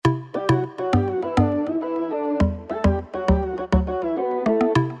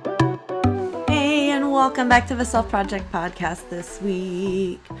welcome back to the Self Project Podcast this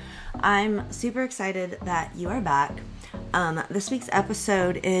week. I'm super excited that you are back. This week's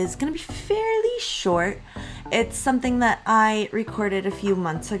episode is going to be fairly short. It's something that I recorded a few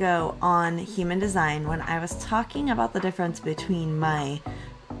months ago on human design when I was talking about the difference between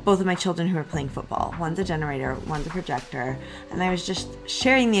both of my children who are playing football. One's a generator, one's a projector, and I was just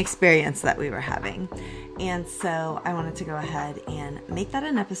sharing the experience that we were having. And so I wanted to go ahead and make that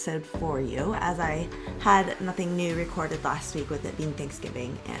an episode for you, as I had nothing new recorded last week with it being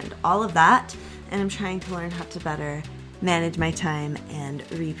Thanksgiving and all of that. And I'm trying to learn how to better manage my time and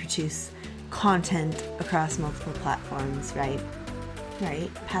reproduce content across multiple platforms, right?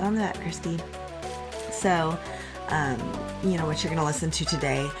 Pat on the back, Christy. So, what you're going to listen to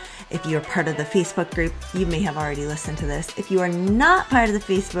today. If you're part of the Facebook group, you may have already listened to this. If you are not part of the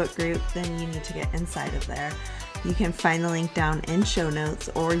Facebook group, then you need to get inside of there. You can find the link down in show notes,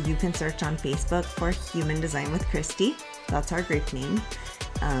 or you can search on Facebook for Human Design with Christy. That's our group name.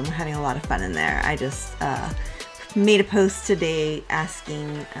 We're having a lot of fun in there. I just made a post today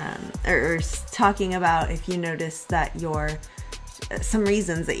asking or talking about if you notice that some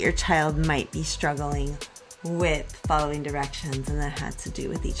reasons that your child might be struggling with following directions, and that had to do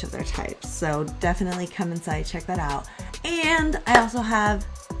with each of their types. So definitely come inside, check that out. And I also have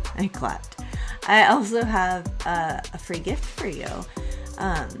a free gift for you.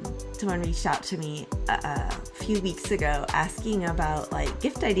 Someone reached out to me a few weeks ago asking about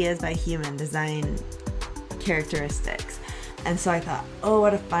gift ideas by human design characteristics. And so I thought,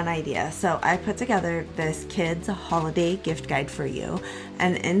 what a fun idea. So I put together this kids holiday gift guide for you.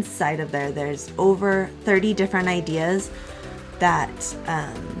 And inside of there's over 30 different ideas that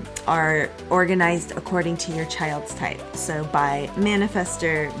are organized according to your child's type. So by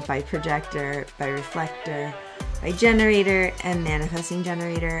manifestor, by projector, by reflector, by generator, and manifesting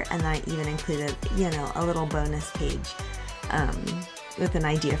generator. And I even included, a little bonus page with an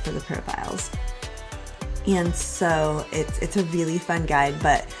idea for the profiles. And so it's a really fun guide,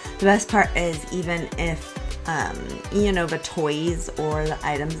 but the best part is, even if, the toys or the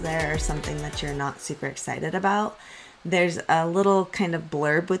items there are something that you're not super excited about, there's a little kind of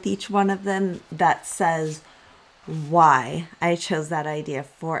blurb with each one of them that says why I chose that idea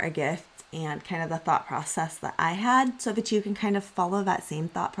for a gift and kind of the thought process that I had, so that you can kind of follow that same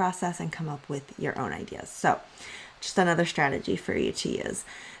thought process and come up with your own ideas. So just another strategy for you to use.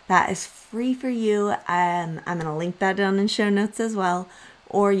 That is free for you. I'm going to link that down in show notes as well.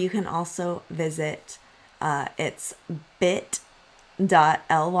 Or you can also visit, it's bit.ly/HD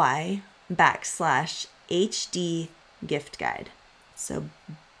gift guide. So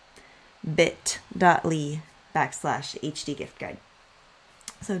bit.ly/HD gift guide.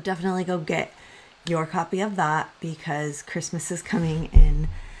 So definitely go get your copy of that, because Christmas is coming in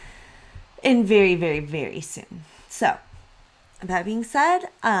very, very, very soon. So that being said,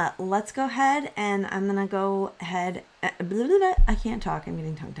 let's go ahead, and I'm going to go ahead. I can't talk. I'm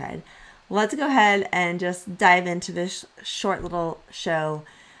getting tongue-tied. Let's go ahead and just dive into this short little show.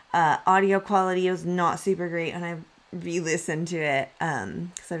 Audio quality was not super great when I re-listened to it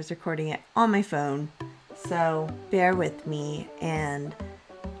because I was recording it on my phone. So bear with me, and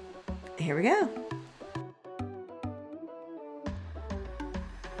here we go.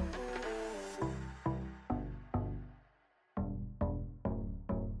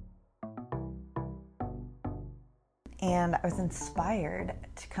 And I was inspired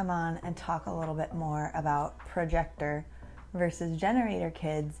to come on and talk a little bit more about projector versus generator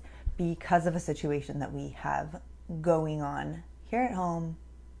kids because of a situation that we have going on here at home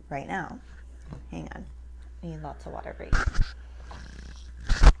right now. Hang on. I need lots of water breaks.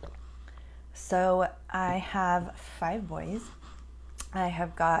 So I have 5 boys. I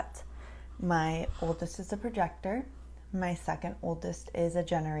have got my oldest is a projector. My second oldest is a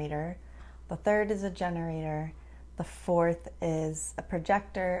generator. The third is a generator. The fourth is a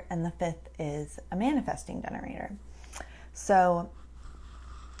projector, and the fifth is a manifesting generator. So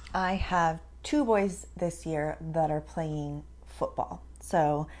I have 2 boys this year that are playing football.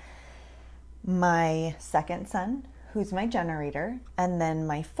 So my second son, who's my generator, and then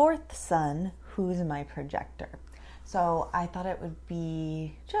my fourth son, who's my projector. So I thought it would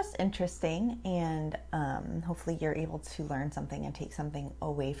be just interesting, and hopefully you're able to learn something and take something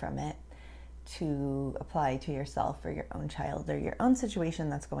away from it to apply to yourself or your own child or your own situation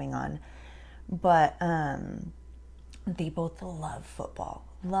that's going on. But they both love football,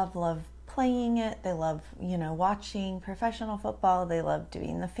 love playing it. They love, watching professional football. They love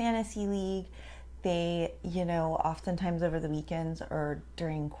doing the fantasy league. They, oftentimes over the weekends or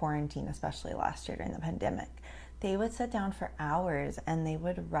during quarantine, especially last year during the pandemic, they would sit down for hours and they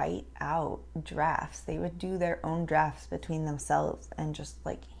would write out drafts. They would do their own drafts between themselves and just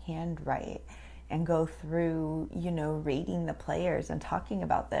like handwrite and go through, rating the players and talking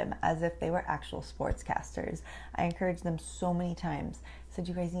about them as if they were actual sportscasters. I encouraged them so many times. I said,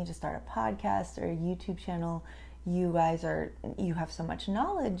 you guys need to start a podcast or a YouTube channel. You have so much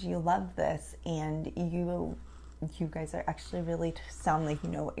knowledge. You love this. And you guys are actually really sound like you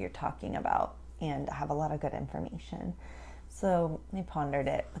know what you're talking about and have a lot of good information. So they pondered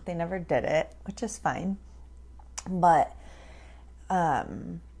it, but they never did it, which is fine. But,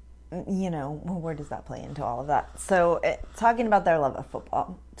 where does that play into all of that? So talking about their love of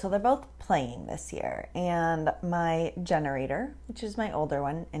football. So they're both playing this year. And my generator, which is my older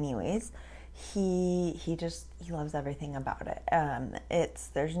one anyways, he loves everything about it.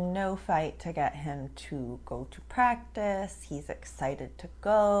 There's no fight to get him to go to practice. He's excited to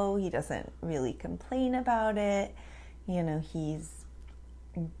go. He doesn't really complain about it. He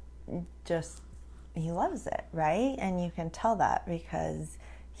loves it, right? And you can tell that because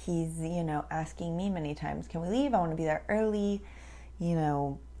he's, asking me many times, can we leave? I want to be there early,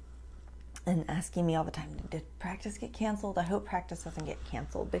 and asking me all the time, did practice get canceled? I hope practice doesn't get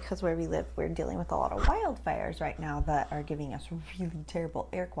canceled because where we live, we're dealing with a lot of wildfires right now that are giving us really terrible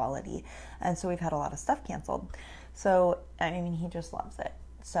air quality. And so we've had a lot of stuff canceled. So, he just loves it.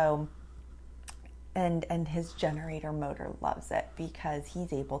 So, and his generator motor loves it because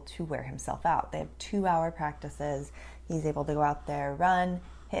he's able to wear himself out. They have 2-hour practices. He's able to go out there, run,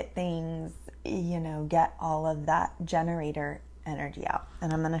 hit things, get all of that generator energy out.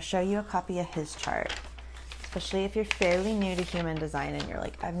 And I'm going to show you a copy of his chart, especially if you're fairly new to human design and you're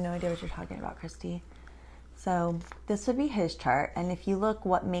like, I have no idea what you're talking about, Christy. So this would be his chart. And if you look,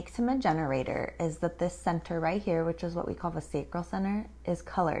 what makes him a generator is that this center right here, which is what we call the sacral center, is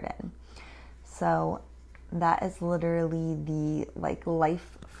colored in. So that is literally the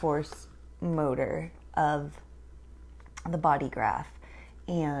life force motor of the body graph.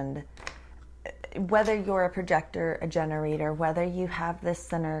 And whether you're a projector, a generator, whether you have this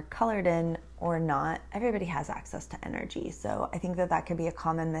center colored in or not, everybody has access to energy. So I think that could be a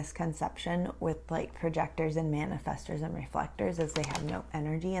common misconception with projectors and manifestors and reflectors, is they have no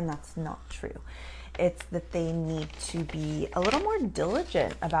energy, and that's not true. It's that they need to be a little more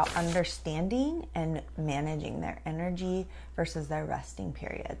diligent about understanding and managing their energy versus their resting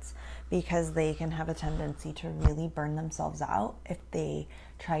periods, because they can have a tendency to really burn themselves out if they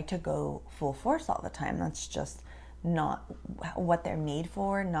try to go full force all the time. That's just not what they're made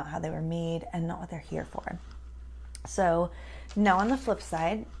for, not how they were made, and not what they're here for. So now on the flip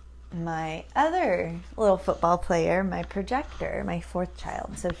side, my other little football player, my projector, my fourth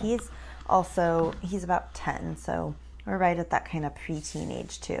child. So he's about 10. So we're right at that kind of preteen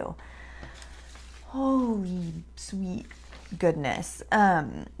age too. Holy sweet goodness.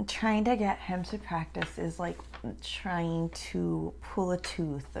 Trying to get him to practice is like trying to pull a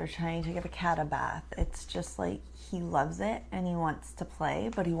tooth or trying to give a cat a bath. It's just like he loves it and he wants to play,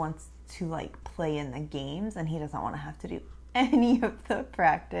 but he wants to play in the games, and he doesn't want to have to do any of the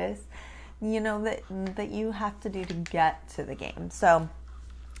practice, that you have to do to get to the game. So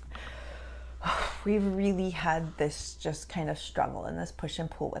we've really had this just kind of struggle and this push and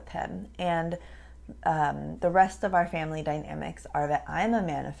pull with him. And the rest of our family dynamics are that I'm a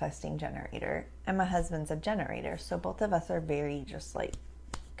manifesting generator and my husband's a generator. So both of us are very just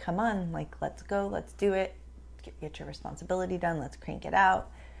come on, let's go, let's do it, get your responsibility done, let's crank it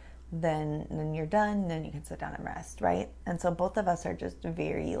out. Then you're done, then you can sit down and rest, right? And so both of us are just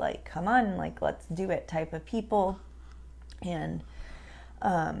very come on, let's do it type of people. And,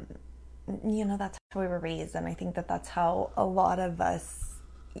 that's how we were raised. And I think that that's how a lot of us,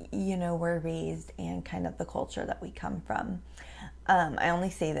 were raised, and kind of the culture that we come from. I only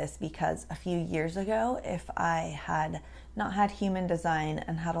say this because a few years ago, if I had not had human design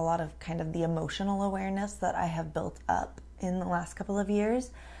and had a lot of kind of the emotional awareness that I have built up in the last couple of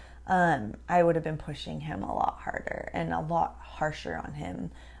years, I would have been pushing him a lot harder and a lot harsher on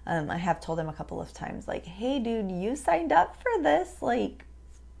him. I have told him a couple of times, hey dude, you signed up for this. I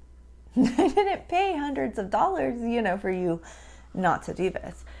didn't pay hundreds of dollars, for you not to do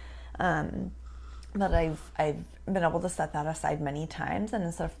this. But I've been able to set that aside many times, and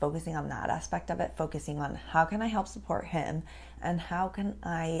instead of focusing on that aspect of it, focusing on how can I help support him, and how can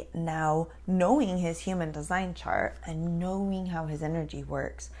I now, knowing his human design chart and knowing how his energy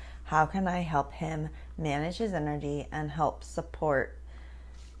works, how can I help him manage his energy and help support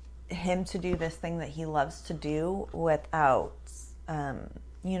him to do this thing that he loves to do without,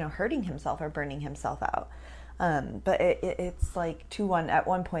 hurting himself or burning himself out. But it's like 2-1. At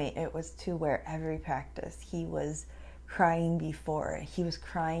one point, it was to where every practice he was crying before, he was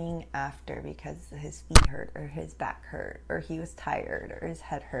crying after because his feet hurt or his back hurt or he was tired or his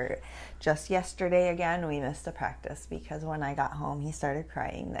head hurt. Just yesterday again, we missed a practice because when I got home, he started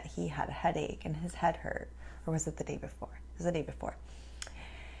crying that he had a headache and his head hurt. Or was it the day before? It was the day before.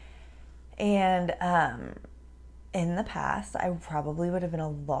 And in the past, I probably would have been a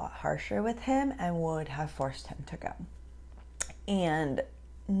lot harsher with him and would have forced him to go. And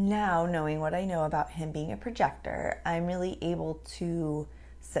now, knowing what I know about him being a projector, I'm really able to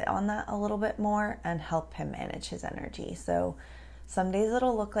sit on that a little bit more and help him manage his energy. So some days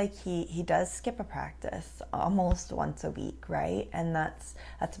it'll look like he does skip a practice almost once a week, right? And that's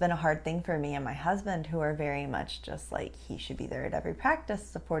been a hard thing for me and my husband, who are very much just like, he should be there at every practice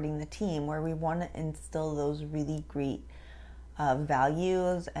supporting the team, where we want to instill those really great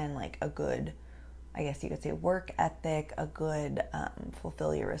values and like a good, I guess you could say, work ethic, a good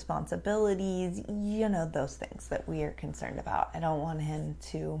fulfill your responsibilities, those things that we are concerned about. I don't want him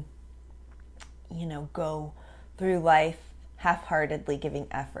to, go through life half-heartedly giving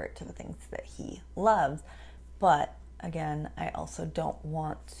effort to the things that he loves. But again, I also don't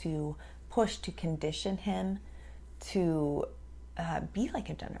want to push to condition him to be like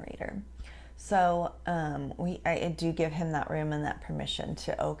a generator. So I do give him that room and that permission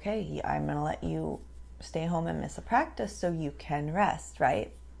to, okay, I'm going to let you stay home and miss a practice so you can rest,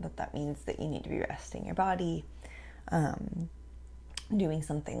 right? But that means that you need to be resting your body, doing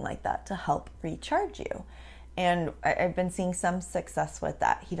something like that to help recharge you. And I've been seeing some success with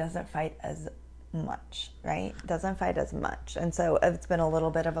that. He doesn't fight as much, right? Doesn't fight as much. And so it's been a little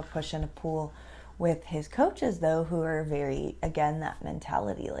bit of a push and a pull with his coaches, though, who are very, again, that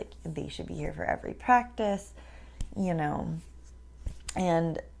mentality, like they should be here for every practice, and,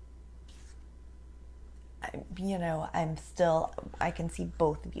 I can see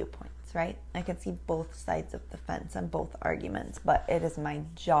both viewpoints, right? I can see both sides of the fence and both arguments, but it is my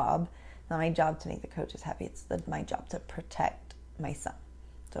job, not my job to make the coaches happy. It's my job to protect my son.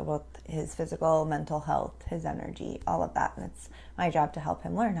 So both his physical, mental health, his energy, all of that. And it's my job to help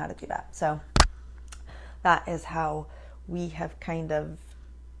him learn how to do that. So that is how we have kind of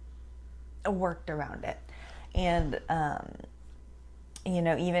worked around it. And,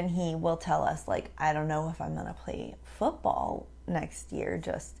 even he will tell us, like, I don't know if I'm going to play football next year.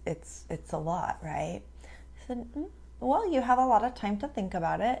 Just, it's a lot, right? I said, well, you have a lot of time to think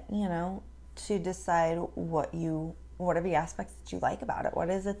about it, to decide what are the aspects that you like about it? What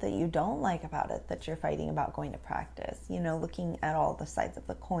is it that you don't like about it that you're fighting about going to practice? Looking at all the sides of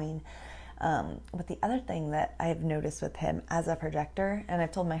the coin. But the other thing that I've noticed with him as a projector, and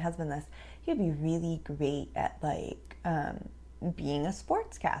I've told my husband this, he'd be really great at being a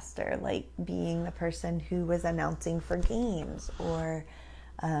sportscaster, like being the person who was announcing for games or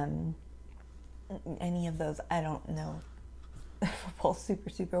any of those. I don't know football super,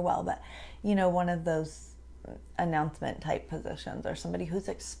 super well, but one of those announcement type positions, or somebody who's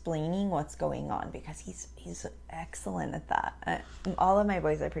explaining what's going on, because he's excellent at that. All of my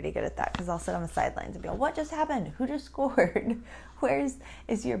boys are pretty good at that, because I'll sit on the sidelines and be like, what just happened? Who just scored?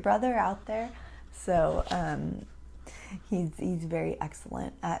 Is your brother out there? So he's very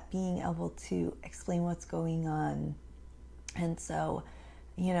excellent at being able to explain what's going on. And so,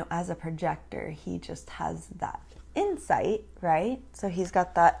 as a projector, he just has that insight, right? So he's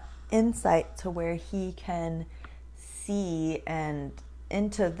got that insight to where he can see and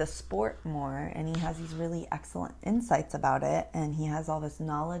into the sport more, and he has these really excellent insights about it, and he has all this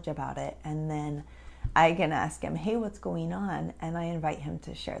knowledge about it. And then I can ask him, hey, what's going on? And I invite him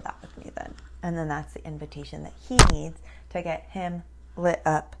to share that with me then. And then that's the invitation that he needs to get him lit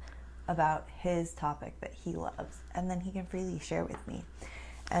up about his topic that he loves. And then he can freely share with me.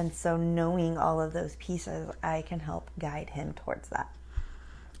 And so knowing all of those pieces, I can help guide him towards that.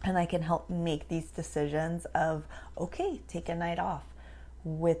 And I can help make these decisions of, okay, take a night off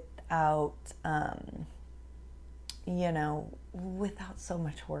without, without so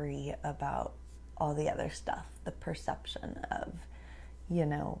much worry about all the other stuff, the perception of,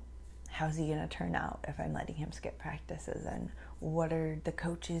 how's he going to turn out if I'm letting him skip practices, and what are the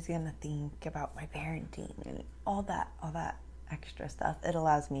coaches going to think about my parenting, and all that extra stuff. It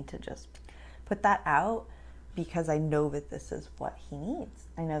allows me to just put that out, because I know that this is what he needs.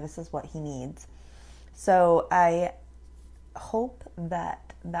 So I hope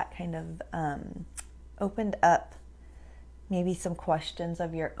that kind of opened up maybe some questions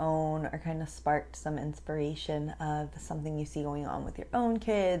of your own, or kind of sparked some inspiration of something you see going on with your own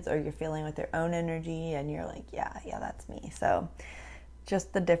kids, or you're feeling with your own energy and you're like, yeah, that's me. So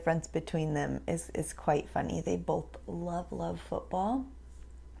just the difference between them is quite funny. They both love football,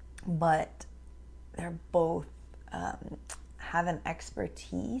 but they're both have an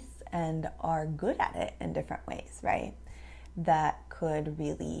expertise and are good at it in different ways, right? That could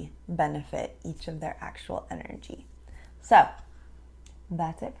really benefit each of their actual energy. So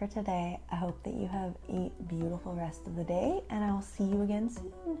that's it for today. I hope that you have a beautiful rest of the day, and I will see you again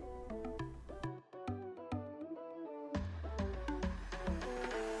soon.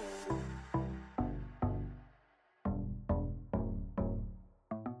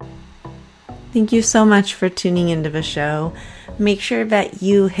 Thank you so much for tuning into the show. Make sure that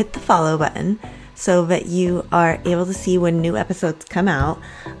you hit the follow button so that you are able to see when new episodes come out.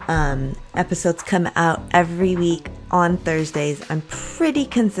 Episodes come out every week on Thursdays. I'm pretty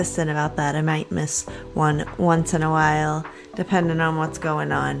consistent about that. I might miss one once in a while, depending on what's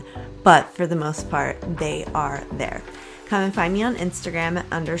going on. But for the most part, they are there. Come and find me on Instagram at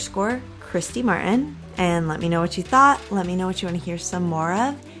 _Christy Martin and let me know what you thought. Let me know what you want to hear some more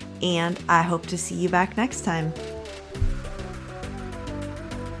of. And I hope to see you back next time.